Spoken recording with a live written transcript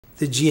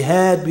the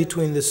jihad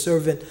between the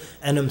servant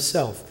and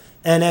himself.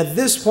 And at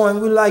this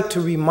point, we like to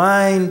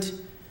remind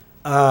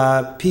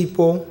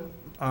people,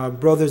 our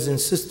brothers and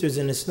sisters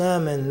in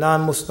Islam and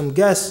non-Muslim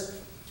guests,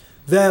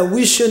 that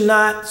we should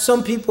not,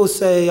 some people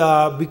say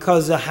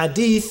because of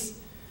hadith,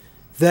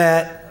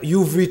 that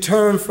you've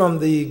returned from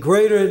the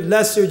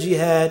lesser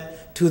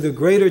jihad to the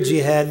greater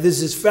jihad,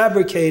 this is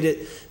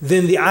fabricated,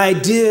 then the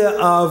idea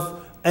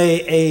of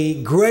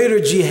a greater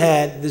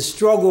jihad, the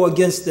struggle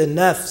against the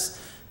nafs,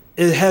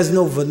 it has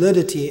no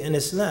validity in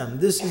Islam.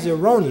 This is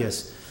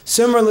erroneous.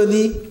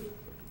 Similarly,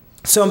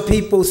 some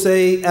people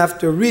say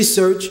after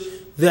research,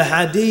 the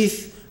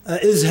hadith,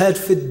 izhad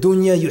fi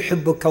dunya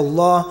yuhibbuka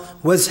Allah,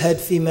 wazhad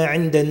fima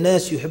inda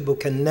nas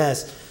yuhibbuka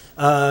nas.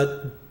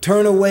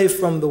 Turn away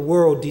from the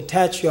world,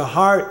 detach your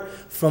heart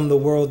from the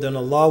world, and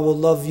Allah will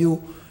love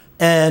you,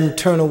 and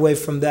turn away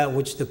from that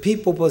which the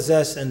people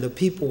possess, and the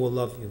people will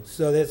love you.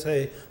 So they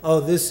say,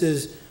 oh, this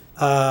is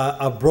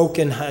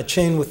a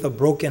chain with a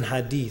broken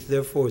hadith,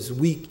 therefore it's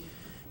weak,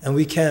 and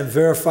we can't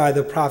verify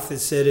the Prophet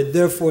said it,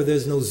 therefore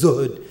there's no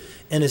zuhud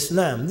in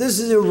Islam. This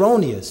is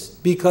erroneous,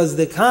 because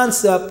the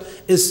concept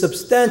is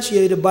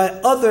substantiated by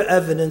other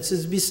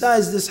evidences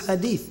besides this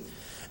hadith.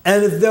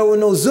 And if there were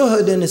no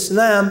zuhud in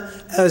Islam,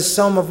 as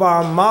some of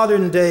our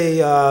modern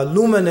day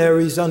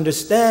luminaries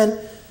understand,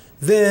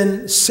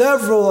 then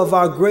several of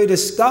our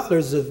greatest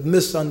scholars have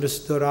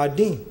misunderstood our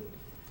deen.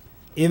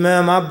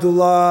 Imam Ahmed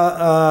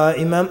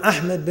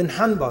bin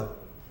Hanbal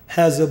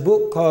has a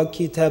book called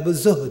Kitab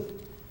al-Zuhud,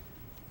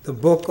 the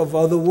book of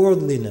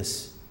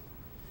otherworldliness.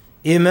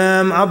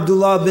 Imam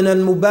Abdullah bin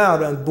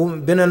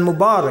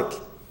al-Mubarak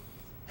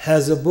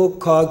has a book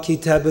called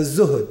Kitab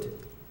al-Zuhud,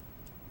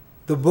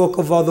 the book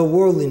of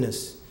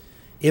otherworldliness.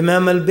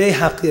 Imam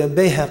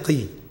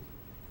al-Bayhaqi,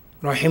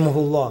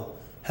 rahimahullah,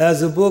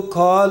 has a book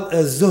called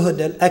Az-Zuhd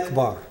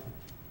al-Akbar,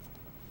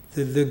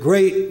 the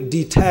great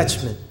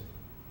detachment.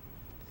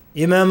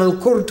 Imam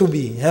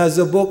al-Qurtubi has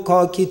a book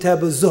called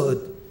Kitab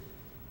al-Zuhd,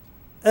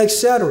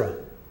 etc.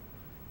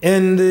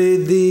 In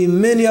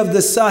many of the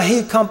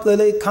Sahih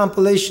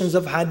compilations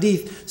of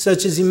hadith,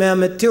 such as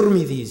Imam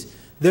al-Tirmidhi's,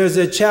 there's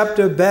a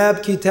chapter,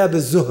 Bab Kitab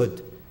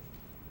al-Zuhd,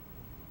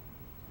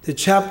 the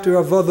chapter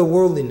of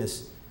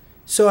otherworldliness.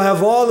 So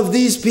have all of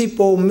these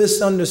people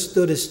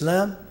misunderstood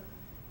Islam?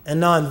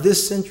 And now in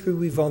this century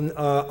we've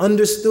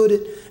understood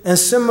it. And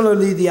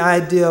similarly, the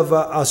idea of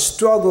a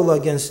struggle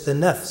against the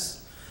nafs.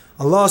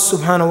 Allah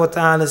subhanahu wa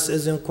ta'ala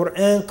says in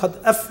Quran,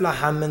 قَدْ أَفْلَحَ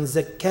مَنْ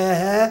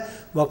زَكَّاهَا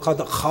وَقَدْ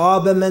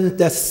خَابَ مَنْ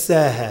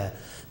دَسَّاهَا,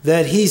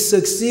 that he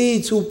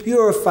succeeds who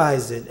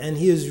purifies it, and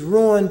he is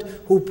ruined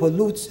who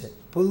pollutes it.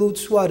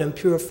 Pollutes what and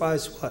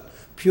purifies what?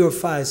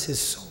 Purifies his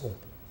soul.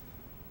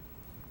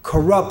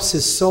 Corrupts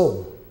his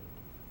soul.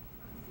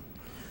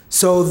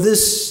 So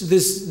this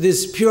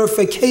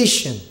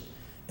purification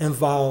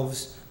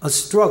involves a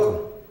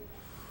struggle.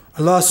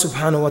 Allah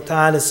subhanahu wa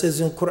ta'ala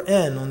says in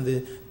Quran, on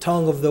the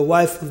tongue of the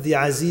wife of the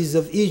Aziz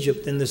of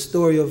Egypt, in the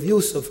story of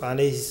Yusuf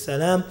alayhi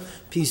salam,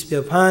 peace be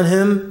upon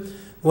him,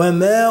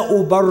 وَمَا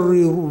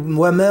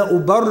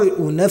أُبَرِّئُ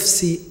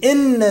نَفْسِي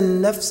إِنَّ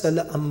النَّفْسَ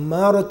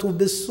لَأَمَّارَةُ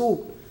بِالسُّوءِ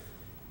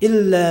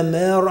إِلَّا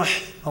مَا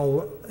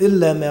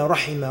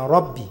رَحِمَ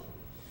رَبِّي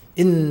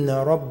إِنَّ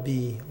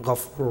رَبِّي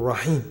غَفُورٌ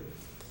رَحِيمٌ.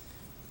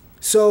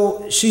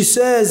 So she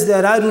says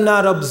that I do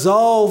not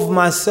absolve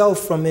myself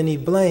from any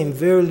blame.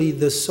 Verily,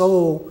 the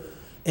soul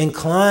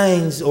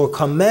inclines or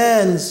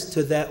commands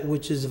to that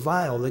which is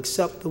vile,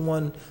 except the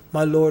one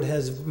my Lord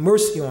has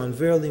mercy on.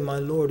 Verily, my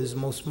Lord is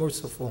most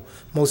merciful,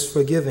 most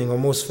forgiving, or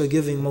most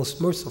forgiving, most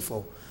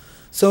merciful.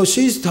 So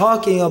she's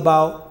talking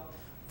about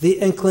the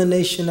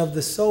inclination of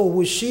the soul,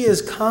 which she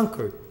has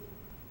conquered.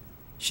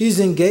 She's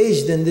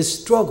engaged in this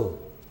struggle,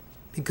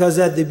 because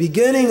at the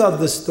beginning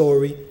of the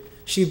story,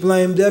 she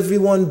blamed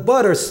everyone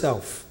but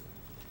herself.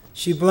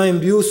 She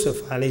blamed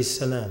Yusuf alayhi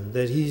salam,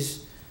 that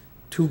he's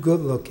too good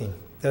looking.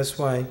 That's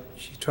why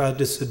she tried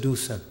to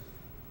seduce him.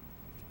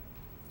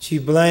 She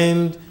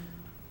blamed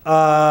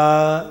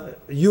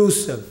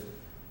Yusuf.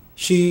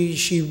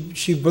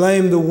 She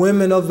blamed the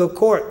women of the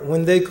court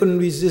when they couldn't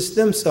resist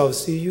themselves.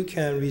 See, you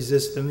can't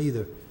resist them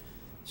either.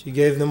 She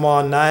gave them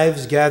all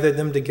knives, gathered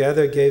them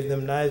together, gave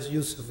them knives.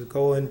 Yusuf would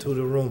go into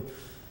the room,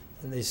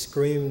 and they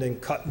screamed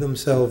and cut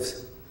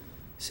themselves.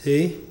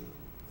 See?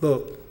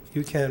 Look,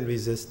 you can't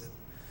resist them.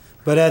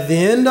 But at the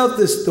end of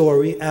the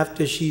story,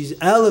 after she's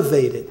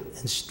elevated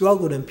and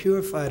struggled and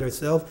purified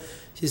herself,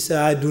 she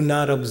said, I do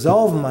not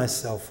absolve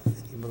myself of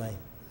any blame.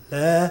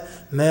 لا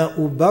ما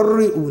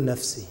أبرئ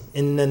نفسي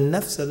إن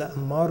النفس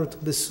لأمارة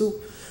بالسوء.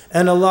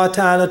 And Allah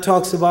Ta'ala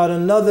talks about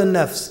another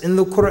nafs in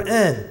the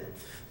Quran.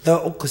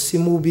 لا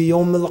أقسم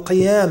بيوم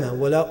القيامة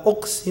ولا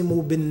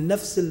أقسم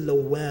بالنفس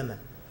اللوامة.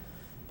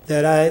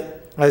 That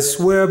I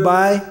swear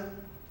by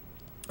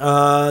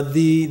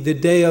the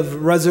day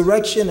of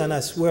resurrection, and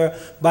I swear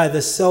by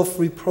the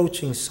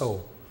self-reproaching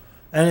soul.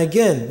 And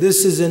again,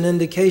 this is an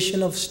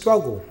indication of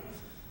struggle.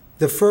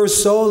 The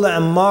first soul,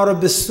 Ammara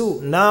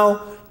bisu.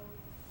 Now,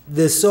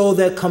 the soul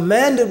that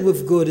commanded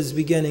with good is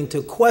beginning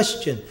to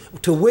question,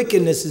 to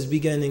wickedness is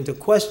beginning to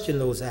question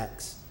those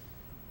acts.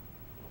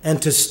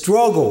 and to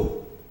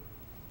struggle.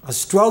 A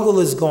struggle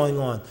is going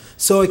on,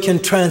 so it can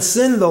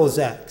transcend those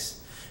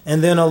acts.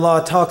 And then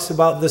Allah talks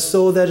about the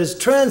soul that has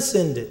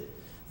transcended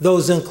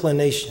those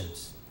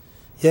inclinations.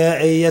 Ya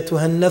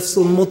ayyatuha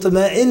an-nafsul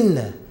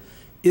mutma'inna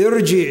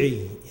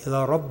irji'i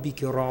ila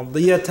rabbiki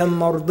radiyatan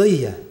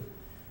mardiyah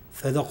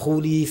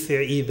fadkhuli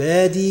fi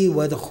ibadi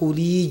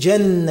wadkhuli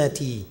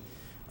jannati.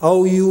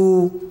 O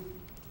you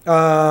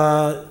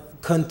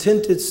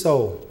contented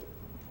soul,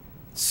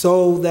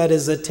 soul that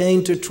is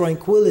attained to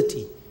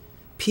tranquility,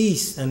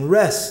 peace and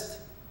rest,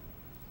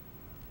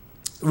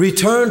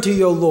 return to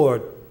your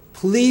Lord,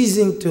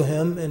 pleasing to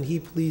him, and he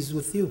pleased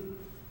with you,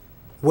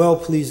 well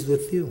pleased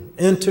with you.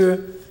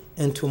 Enter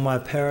into my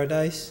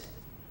paradise,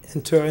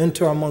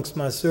 enter amongst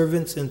my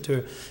servants,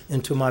 enter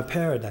into my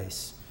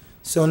paradise.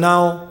 So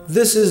now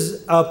this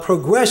is a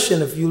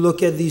progression if you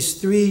look at these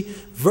three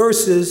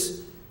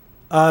verses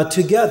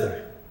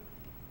together.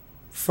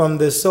 From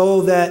the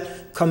soul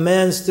that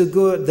commands to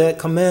good, that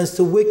commands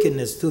to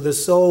wickedness, to the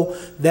soul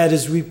that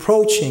is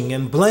reproaching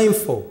and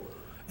blameful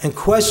and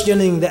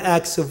questioning the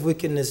acts of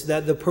wickedness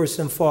that the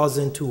person falls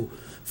into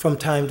from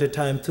time to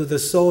time, to the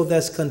soul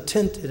that's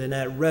contented and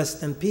at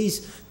rest and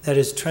peace, that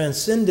has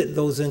transcended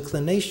those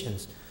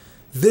inclinations.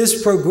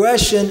 This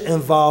progression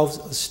involves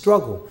a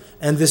struggle.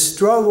 And this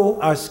struggle,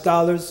 our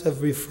scholars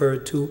have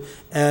referred to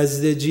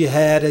as the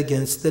jihad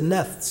against the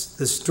nafs,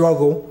 the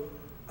struggle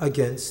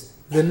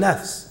against the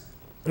nafs.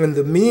 And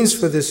the means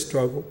for this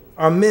struggle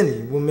are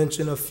many. We'll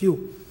mention a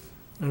few.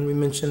 And we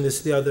mentioned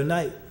this the other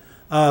night.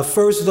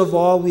 First of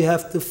all, we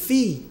have to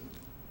feed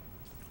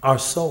our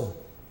soul.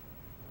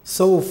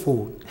 Soul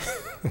food.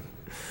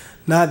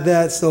 Not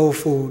that soul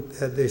food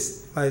that they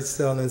might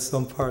sell in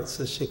some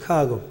parts of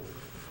Chicago.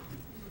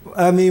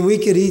 I mean, we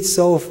could eat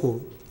soul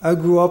food. I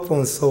grew up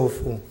on soul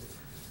food.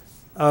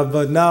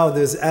 But now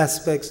there's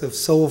aspects of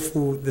soul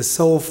food, the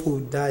soul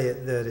food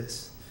diet that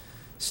is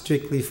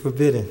strictly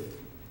forbidden.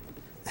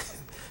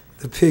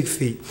 The pig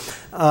feet.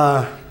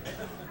 But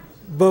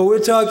we're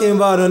talking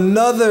about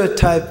another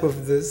type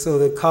of this. So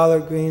the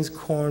collard greens,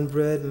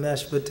 cornbread,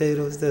 mashed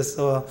potatoes, that's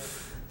all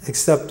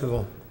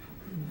acceptable.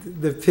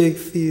 The pig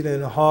feet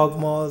and hog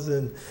maws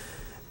and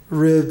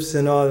ribs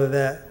and all of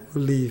that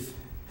we'll leave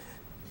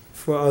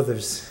for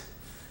others.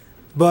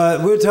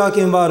 But we're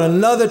talking about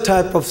another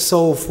type of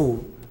soul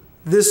food.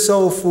 This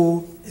soul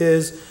food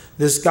is,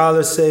 the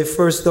scholars say,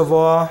 first of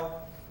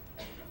all,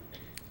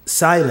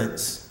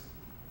 silence.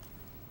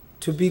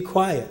 To be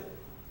quiet.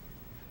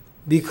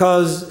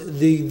 Because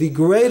the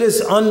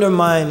greatest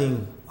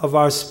undermining of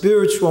our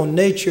spiritual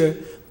nature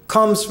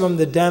comes from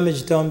the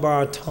damage done by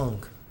our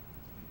tongue.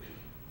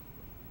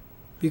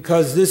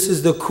 Because this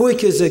is the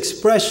quickest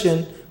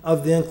expression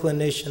of the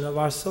inclination of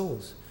our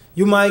souls.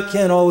 You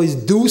can't always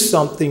do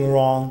something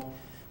wrong,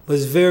 but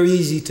it's very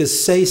easy to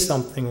say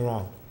something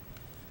wrong.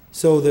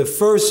 So the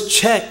first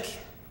check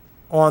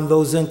on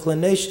those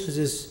inclinations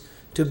is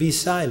to be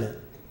silent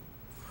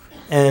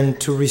and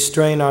to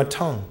restrain our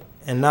tongue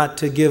and not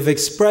to give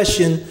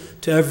expression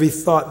to every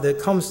thought that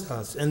comes to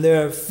us. And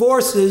there are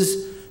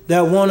forces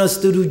that want us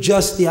to do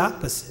just the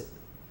opposite,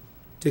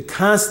 to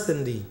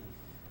constantly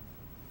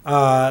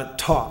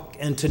talk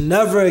and to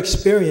never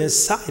experience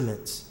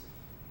silence.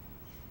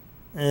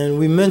 And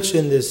we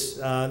mentioned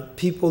this,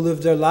 people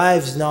live their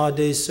lives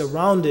nowadays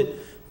surrounded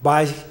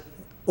by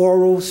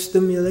oral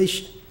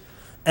stimulation.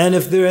 And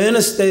if they're in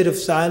a state of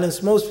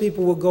silence, most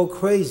people will go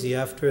crazy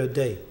after a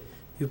day.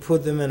 You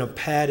put them in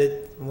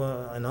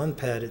an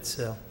unpadded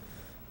cell,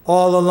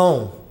 all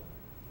alone,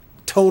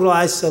 total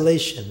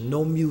isolation,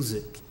 no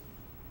music.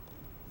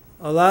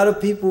 A lot of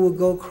people will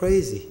go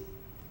crazy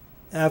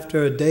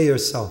after a day or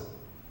so.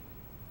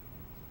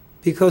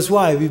 Because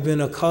why? We've been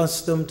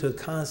accustomed to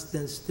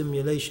constant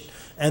stimulation.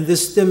 And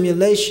this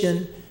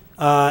stimulation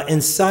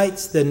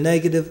incites the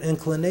negative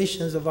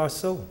inclinations of our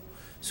soul.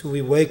 So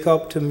we wake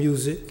up to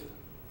music,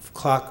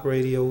 clock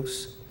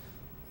radios.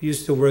 We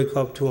used to wake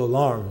up to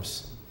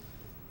alarms.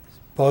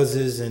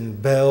 Buzzes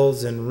and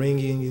bells and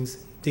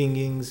ringings,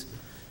 dingings.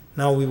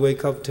 Now we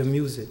wake up to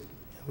music.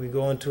 We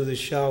go into the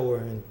shower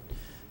and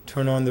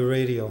turn on the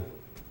radio.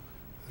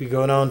 We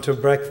go down to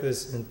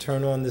breakfast and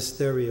turn on the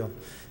stereo.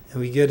 And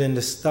we get in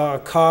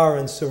the car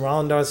and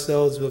surround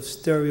ourselves with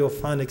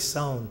stereophonic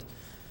sound.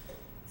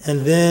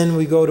 And then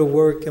we go to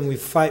work and we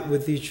fight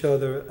with each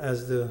other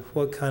as to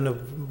what kind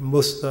of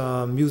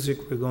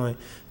music we're going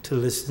to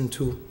listen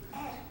to.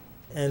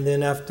 And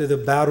then after the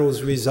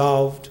battle's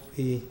resolved,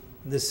 we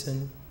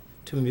listen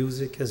to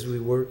music as we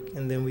work,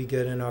 and then we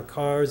get in our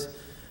cars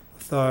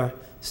with our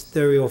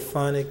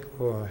stereophonic,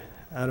 or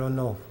I don't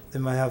know, they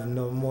might have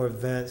more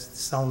advanced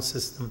sound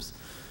systems,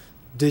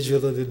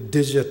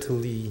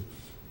 digitally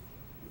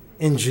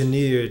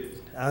engineered,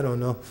 I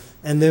don't know.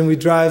 And then we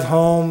drive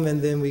home,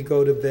 and then we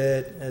go to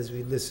bed as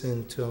we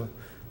listen to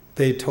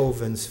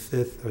Beethoven's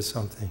Fifth or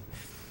something.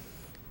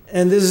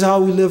 And this is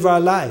how we live our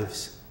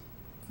lives.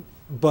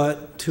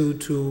 But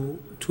to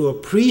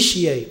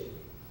appreciate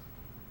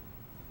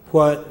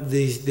what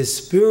the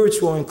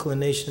spiritual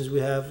inclinations we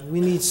have,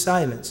 we need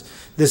silence.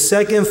 The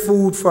second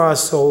food for our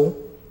soul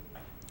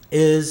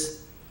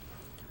is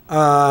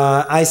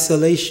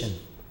isolation.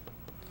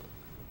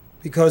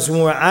 Because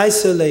when we're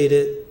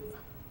isolated,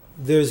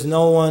 there's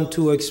no one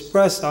to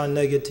express our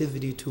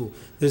negativity to.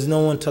 There's no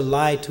one to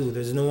lie to.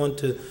 There's no one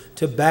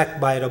to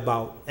backbite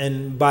about.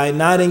 And by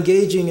not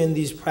engaging in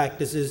these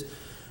practices,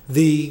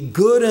 the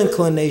good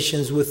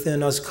inclinations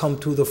within us come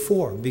to the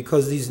fore,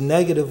 because these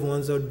negative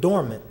ones are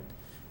dormant.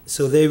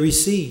 So they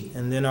recede,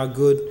 and then our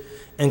good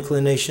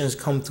inclinations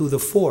come to the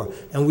fore.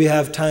 And we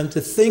have time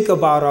to think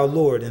about our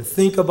Lord and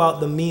think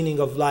about the meaning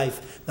of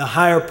life, the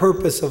higher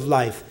purpose of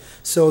life.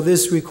 So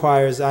this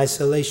requires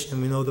isolation.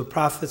 We know the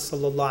Prophet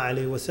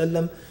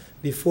ﷺ,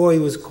 before he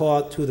was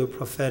called to the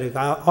prophetic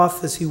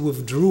office, he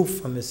withdrew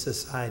from his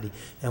society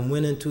and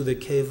went into the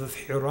cave of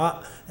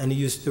Hira, and he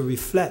used to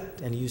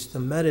reflect and he used to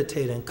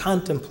meditate and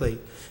contemplate.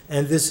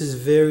 And this is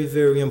very,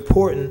 very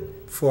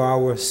important for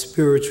our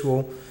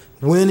spiritual,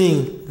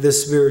 winning the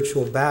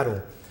spiritual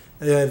battle.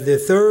 The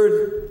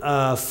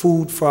third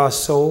food for our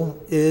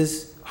soul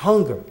is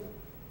hunger,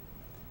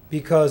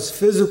 because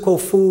physical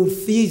food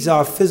feeds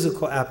our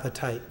physical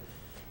appetite,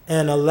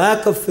 and a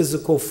lack of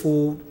physical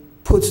food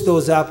puts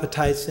those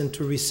appetites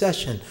into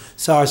recession.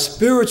 So our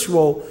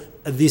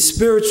the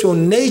spiritual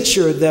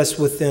nature that's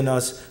within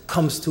us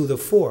comes to the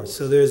fore.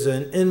 So there's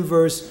an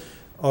inverse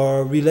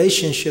or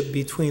relationship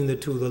between the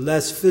two. The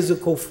less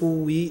physical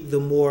food we eat, the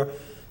more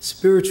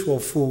spiritual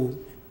food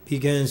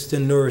begins to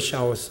nourish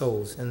our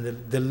souls. And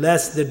the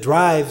less the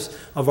drives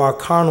of our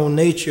carnal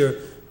nature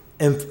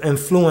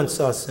influence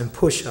us and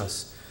push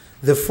us.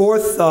 The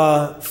fourth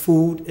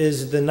food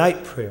is the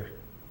night prayer.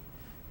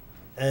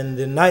 And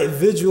the night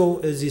vigil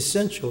is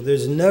essential.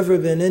 There's never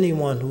been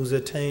anyone who's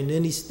attained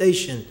any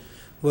station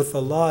with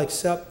Allah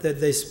except that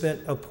they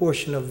spent a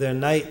portion of their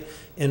night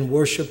in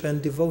worship and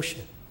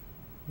devotion.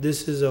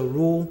 This is a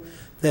rule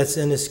that's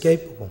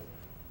inescapable.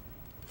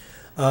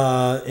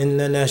 إِنَّ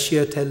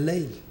نَاشِيَةَ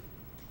اللَّيْلِ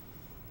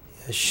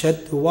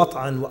أَشَدُّ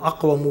وَطْعًا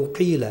وَأَقْوَمُ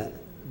قِيلًا.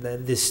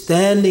 That the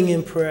standing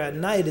in prayer at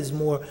night is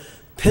more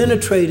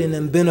penetrating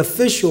and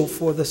beneficial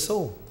for the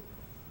soul.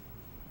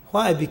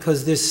 Why?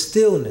 Because there's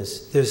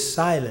stillness, there's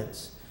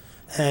silence,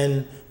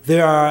 and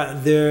there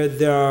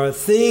are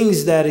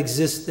things that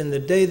exist in the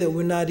day that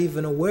we're not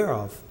even aware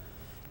of.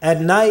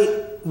 At night,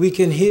 we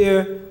can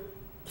hear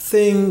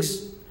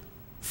things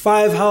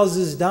 5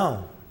 houses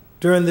down.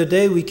 During the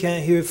day, we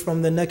can't hear it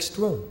from the next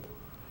room,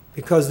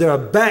 because there are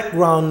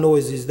background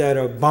noises that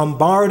are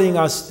bombarding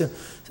our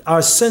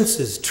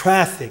senses,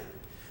 traffic,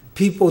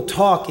 people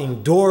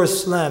talking,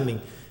 doors slamming,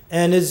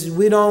 and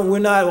we're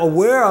not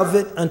aware of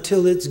it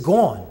until it's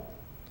gone.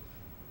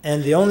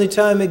 And the only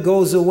time it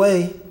goes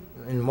away,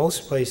 in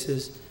most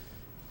places,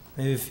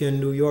 maybe if you're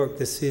in New York,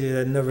 the city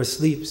that never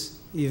sleeps,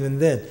 even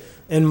then,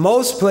 in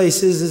most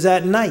places is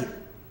at night.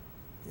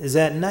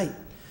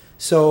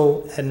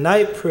 So at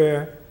night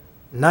prayer,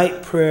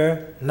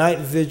 night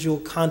vigil,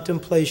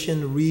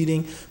 contemplation,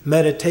 reading,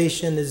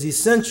 meditation is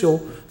essential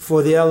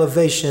for the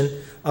elevation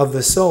of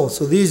the soul.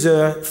 So these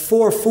are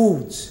 4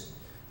 foods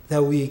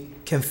that we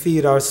can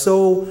feed our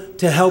soul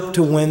to help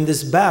to win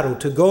this battle,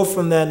 to go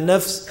from that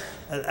nafs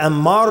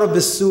ammara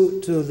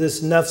bisu to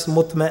this nafs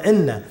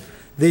mutma'inna.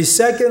 The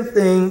second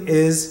thing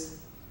is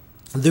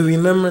the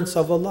remembrance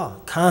of Allah,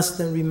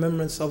 constant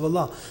remembrance of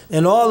Allah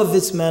in all of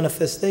its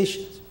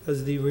manifestations,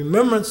 because the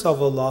remembrance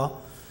of Allah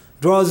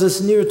draws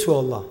us near to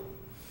Allah,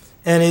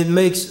 and it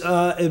makes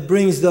it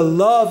makes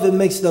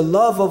the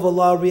love of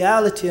Allah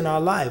reality in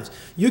our lives.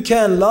 You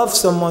can't love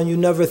someone you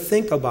never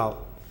think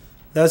about.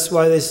 That's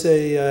why they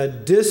say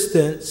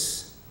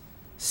distance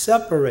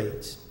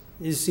separates.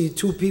 You see,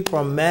 2 people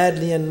are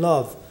madly in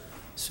love,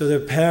 so their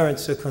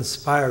parents are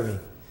conspiring.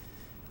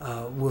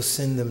 We'll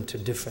send them to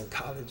different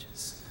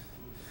colleges.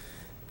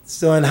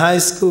 So in high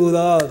school,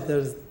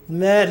 they're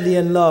madly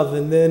in love,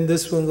 and then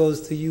this one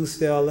goes to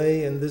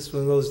UCLA and this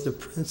one goes to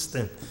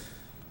Princeton.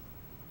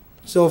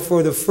 So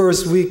for the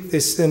first week, they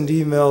send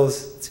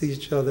emails to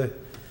each other,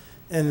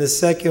 and the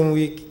second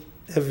week,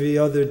 every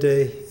other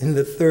day, and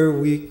the third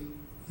week,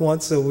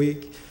 once a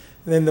week,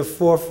 and then the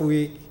fourth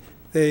week,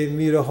 they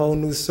meet a whole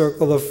new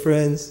circle of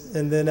friends,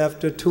 and then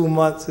after 2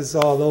 months, it's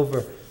all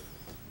over.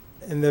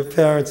 And their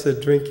parents are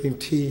drinking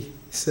tea,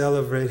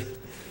 celebrating.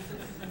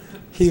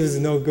 He was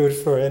no good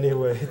for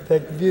anyway.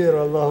 Takbir,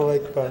 Allahu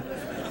Akbar.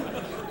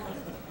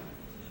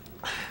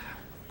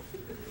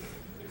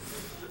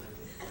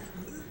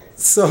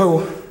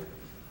 So,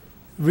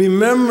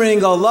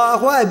 remembering Allah,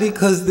 why?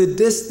 Because the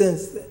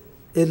distance,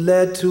 it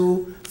led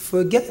to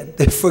forget.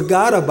 They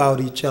forgot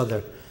about each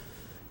other.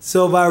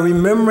 So by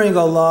remembering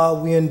Allah,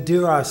 we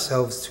endear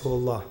ourselves to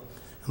Allah.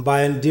 And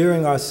by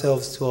endearing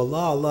ourselves to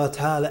Allah, Allah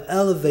Ta'ala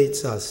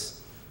elevates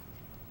us.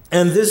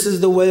 And this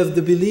is the way of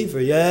the believer.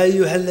 Ya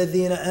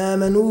ayyuhalladhina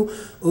amanu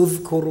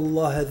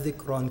udhkurullaha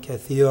dhikran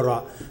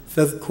kathira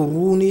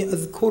fadhkuruni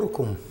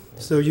adhkurkum.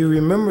 So you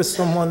remember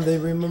someone, they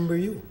remember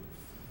you.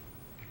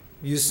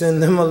 You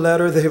send them a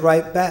letter, they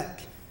write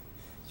back.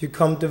 You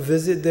come to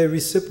visit, they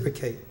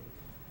reciprocate.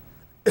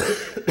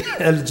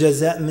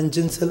 Al-jaza' min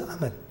jins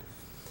al-amal.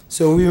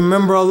 So we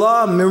remember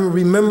Allah,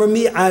 remember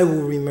me, I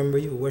will remember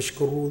you.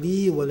 وَاشْكُرُوا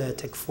لِي وَلَا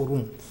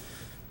تَكْفُرُونَ.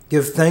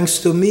 Give thanks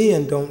to me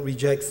and don't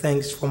reject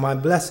thanks for my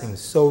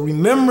blessings. So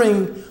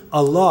remembering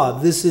Allah,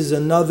 this is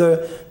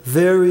another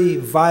very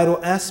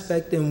vital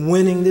aspect in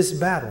winning this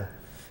battle.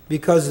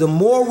 Because the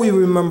more we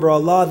remember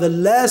Allah, the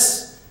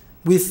less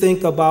we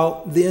think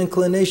about the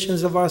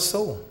inclinations of our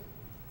soul.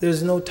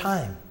 There's no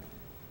time.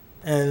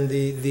 And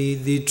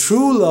the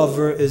true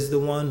lover is the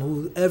one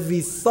who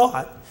every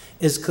thought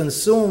is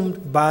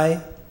consumed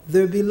by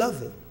their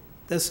beloved.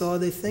 That's all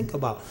they think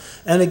about.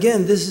 And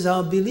again, this is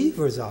how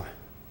believers are.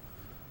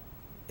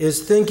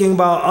 Is thinking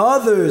about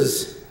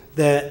others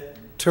that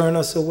turn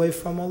us away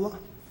from Allah.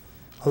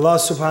 Allah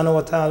subhanahu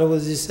wa ta'ala,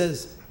 as He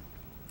says,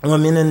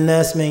 وَمِنَ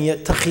النَّاسِ مَنْ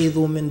يَتَّخِذُ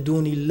مِنْ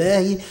دُونِ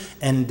اللَّهِ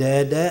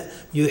أَنْدَادًا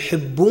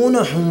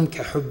يُحِبُّونَهُمْ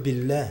كَحُبِّ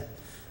اللَّهِ.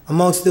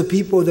 Amongst the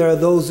people there are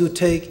those who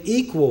take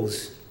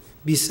equals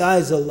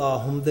besides Allah,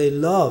 whom they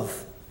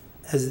love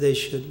as they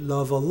should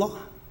love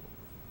Allah.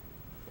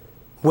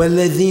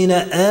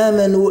 وَالَّذِينَ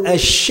آمَنُوا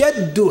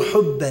أَشَدُّ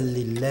حُبًّا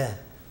لِلَّهِ.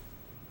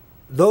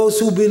 Those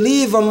who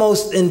believe are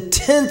most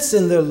intense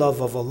in their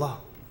love of Allah.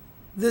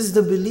 This is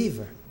the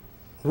believer.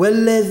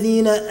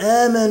 وَالَّذِينَ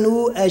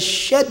آمَنُوا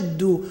أَشَدُّ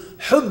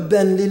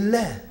حُبًّا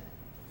لِلَّهِ.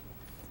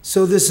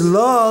 So this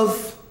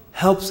love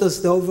helps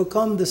us to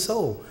overcome the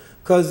soul.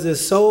 Because the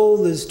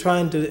soul is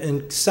trying to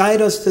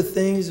incite us to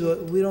things,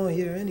 but we don't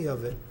hear any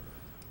of it.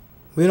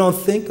 We don't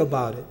think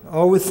about it.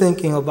 All we're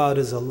thinking about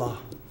is Allah.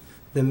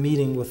 The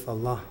meeting with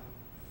Allah.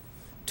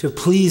 To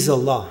please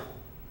Allah.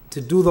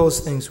 To do those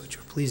things which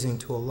are pleasing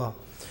to Allah.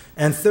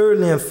 And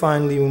thirdly and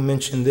finally, we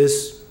mentioned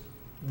this,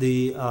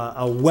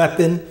 a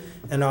weapon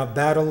in our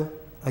battle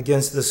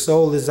against the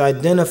soul is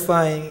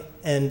identifying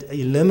and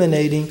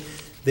eliminating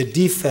the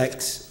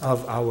defects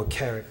of our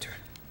character.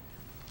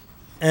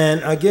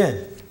 And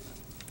again,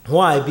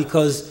 why?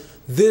 Because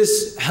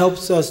this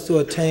helps us to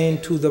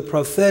attain to the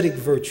prophetic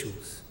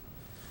virtues.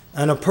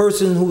 And a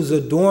person who's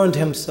adorned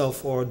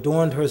himself or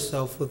adorned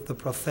herself with the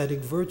prophetic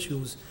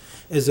virtues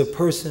is a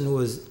person who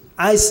is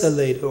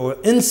isolated or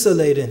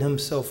insulated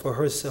himself or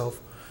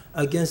herself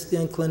against the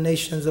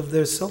inclinations of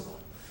their soul.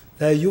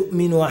 لا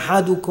يؤمن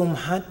أحدكم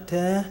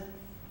حتى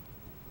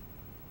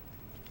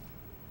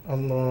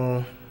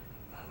Allah.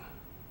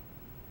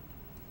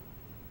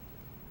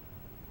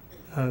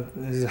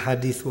 This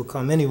hadith will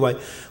come anyway.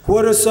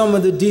 What are some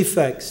of the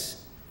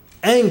defects?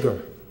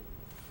 Anger.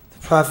 The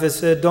Prophet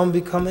said, don't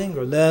become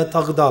angry. لا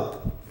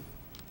تغضب.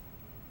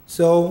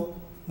 So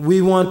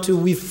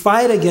we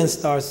fight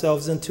against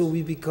ourselves until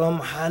we become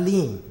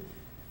halim,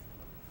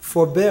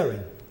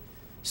 forbearing.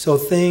 So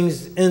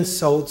things,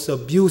 insults,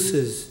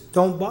 abuses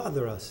don't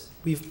bother us.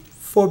 We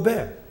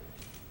forbear.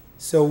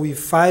 So we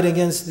fight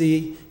against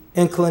the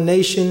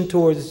inclination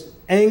towards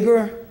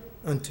anger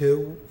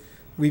until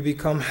we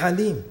become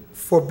halim,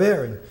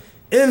 forbearing.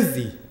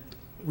 Envy,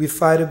 we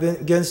fight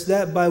against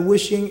that by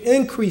wishing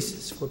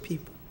increases for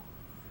people.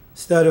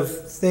 Instead of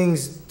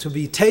things to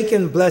be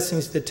taken,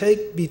 blessings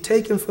to be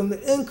taken from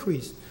the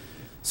increase.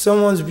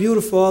 Someone's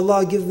beautiful,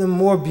 Allah give them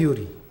more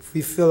beauty. If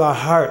we feel our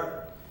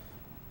heart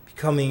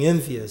becoming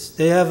envious.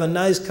 They have a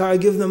nice car,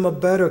 give them a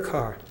better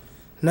car.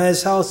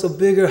 Nice house, a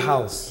bigger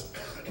house.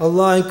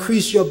 Allah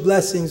increase your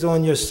blessings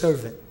on your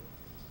servant.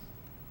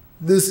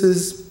 This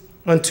is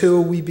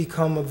until we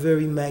become a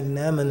very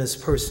magnanimous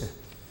person.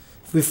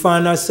 If we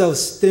find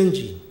ourselves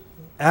stingy,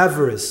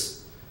 avarice,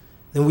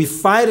 then we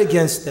fight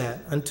against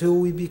that until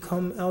we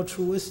become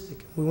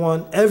altruistic. We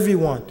want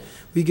everyone.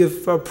 We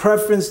give a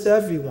preference to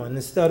everyone.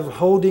 Instead of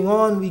holding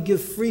on, we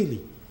give freely.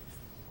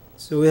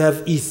 So we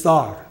have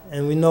ithar.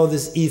 And we know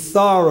this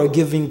ithar, or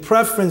giving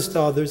preference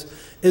to others,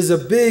 is a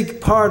big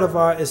part of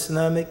our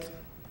Islamic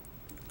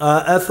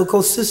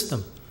ethical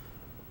system.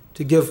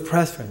 To give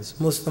preference.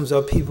 Muslims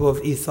are people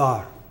of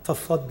ithar.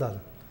 Tafaddal.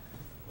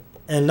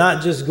 And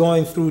not just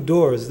going through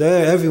doors.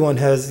 There, everyone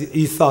has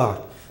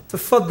ithar.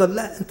 Tafaddal,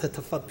 la anta,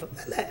 tafaddal,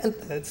 la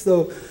anta.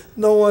 So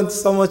no one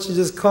so much to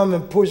just come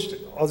and push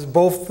us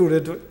both through the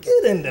door.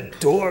 Get in the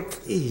door,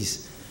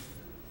 please.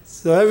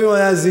 So everyone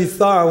has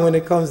ithar when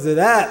it comes to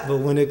that, but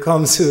when it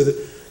comes to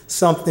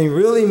something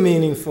really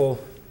meaningful,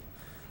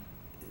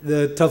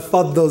 the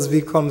tafaddals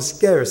become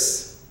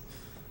scarce.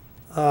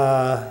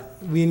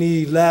 We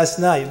need, last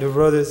night, the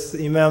brother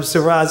Imam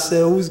Siraj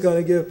said, who's going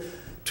to give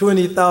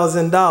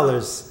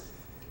 $20,000?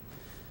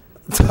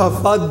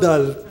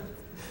 Tafaddal.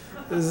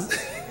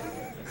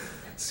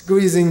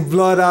 Squeezing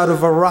blood out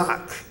of a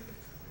rock.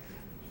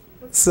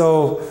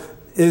 So,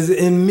 is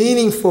in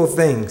meaningful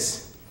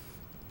things.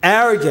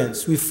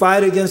 Arrogance, we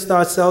fight against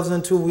ourselves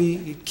until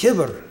we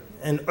kibr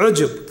and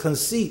ujub,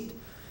 conceit,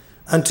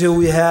 until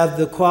we have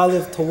the quality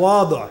of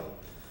tawadu,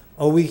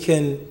 or we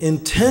can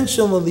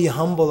intentionally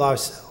humble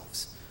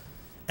ourselves.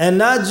 And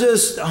not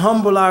just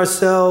humble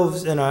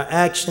ourselves in our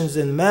actions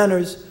and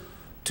manners,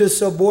 to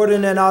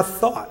subordinate our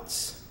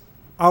thoughts,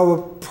 our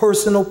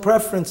personal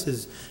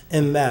preferences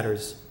in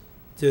matters.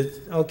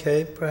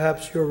 Okay,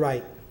 perhaps you're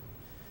right.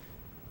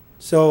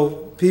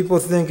 So people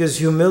think it's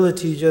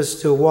humility just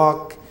to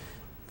walk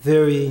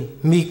very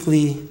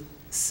meekly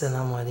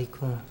Assalamu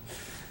alaikum,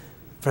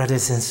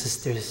 brothers and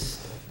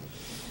sisters.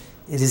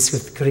 It is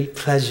with great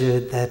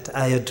pleasure that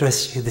I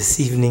address you this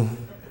evening.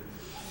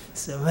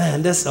 So,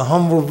 man, that's a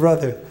humble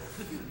brother.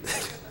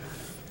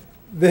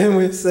 Then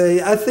we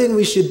say, I think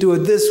we should do it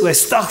this way.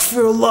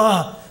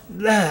 Astaghfirullah,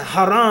 la,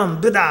 haram,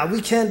 bid'ah.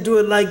 We can't do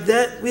it like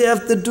that. We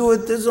have to do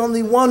it, there's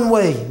only one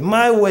way,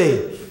 my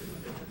way,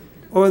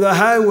 or the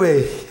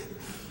highway.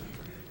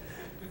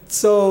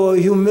 So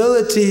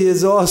humility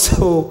is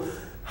also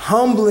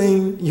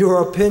humbling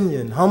your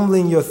opinion,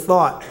 humbling your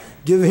thought,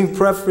 giving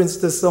preference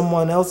to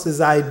someone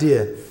else's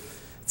idea.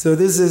 So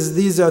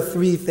these are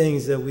three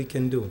things that we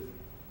can do.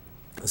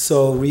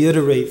 So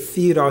reiterate,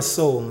 feed our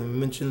soul. We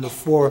mentioned the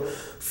 4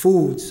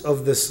 foods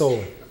of the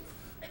soul: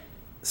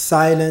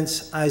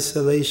 silence,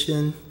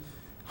 isolation,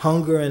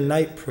 hunger, and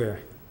night prayer.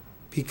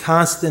 Be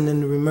constant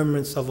in the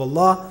remembrance of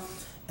Allah,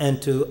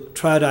 and to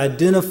try to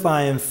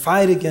identify and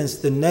fight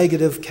against the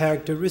negative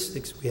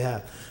characteristics we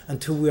have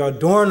until we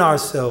adorn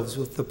ourselves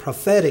with the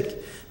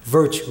prophetic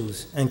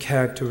virtues and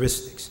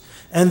characteristics.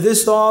 And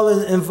this all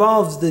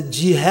involves the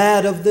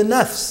jihad of the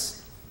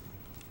nafs.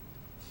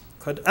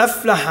 قَدْ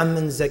أَفْلَحَ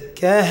مَنْ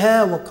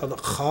زَكَّاهَا وَقَدْ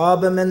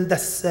خَابَ مَنْ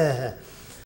دَسَّاهَا.